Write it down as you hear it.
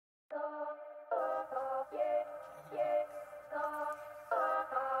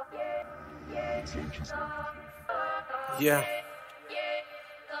Yeah.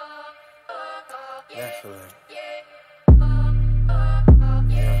 Nephilim.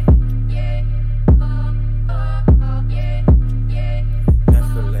 Yeah.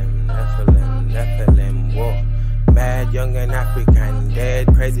 Nephilim, whoa. Mad, young and African,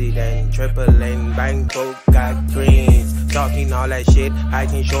 dead president, triple N, bank book, got greens. Talking all that shit, I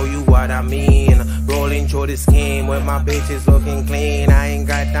can show you what I mean. Rolling through the scheme with my bitches looking clean. I ain't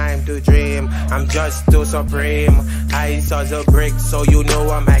got time to dream, I'm just too supreme. Ice as a brick, so you know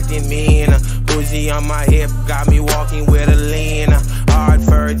I'm acting mean. Uzi on my hip, got me walking with a lean.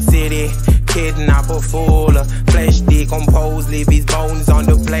 Hartford City, kidnap a fool. Flesh decompose, leave his bones on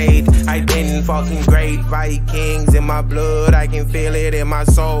the plate. I been fucking great, Vikings in my blood, I can feel it in my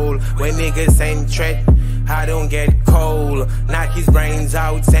soul. When niggas ain't threat, I don't get cold. Knock his brains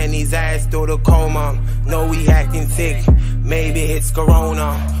out, send his ass to the coma. Know he acting sick, maybe it's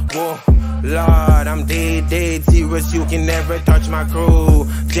corona. Whoa, Lord, I'm dead serious, you can never touch my crew.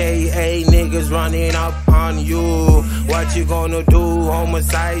 J.A. niggas running up on you. What you gonna do?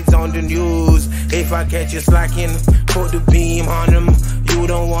 Homicides on the news. If I catch you slacking, put the beam on him. You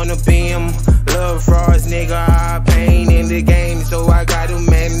don't wanna be him. Love frost, nigga, pain in the game, so I gotta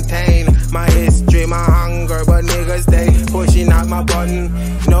maintain my history, my hunger, but niggas stay pushing out my button.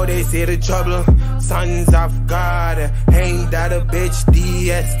 Know they see the trouble, sons of God. Ain't that a bitch?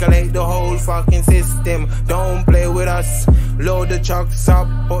 De-escalate the whole fucking system. Don't play with us. Load the trucks up,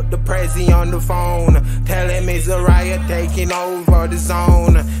 put the prezi on the phone. Tell him it's a riot taking over the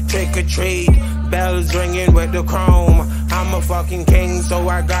zone. Trick or treat, bells ringing with the chrome. I'm a fucking king, so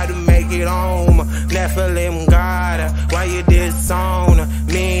I gotta make it home. Nephilim God, why you disown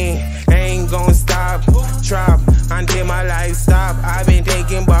me? Ain't gonna stop, trap until my life stop. I've been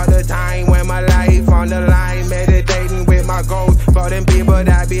thinking about the time when my life on the line, meditating with my goals for them people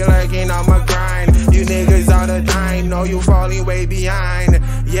that be lurking on my grind. You niggas all the time, know you falling way behind.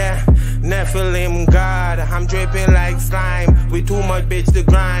 Yeah, Nephilim God, I'm dripping like slime. With too much bitch to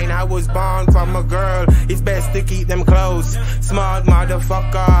grind. I was born from a girl, it's best to keep them close. Smart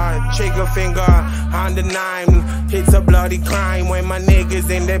motherfucker, trigger finger on the 9. It's a bloody crime when my niggas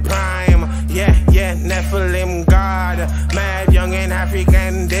in their prime. Yeah, Nephilim God, mad, young and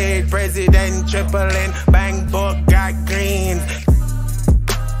African, dead president, triple N, bank book, got greens.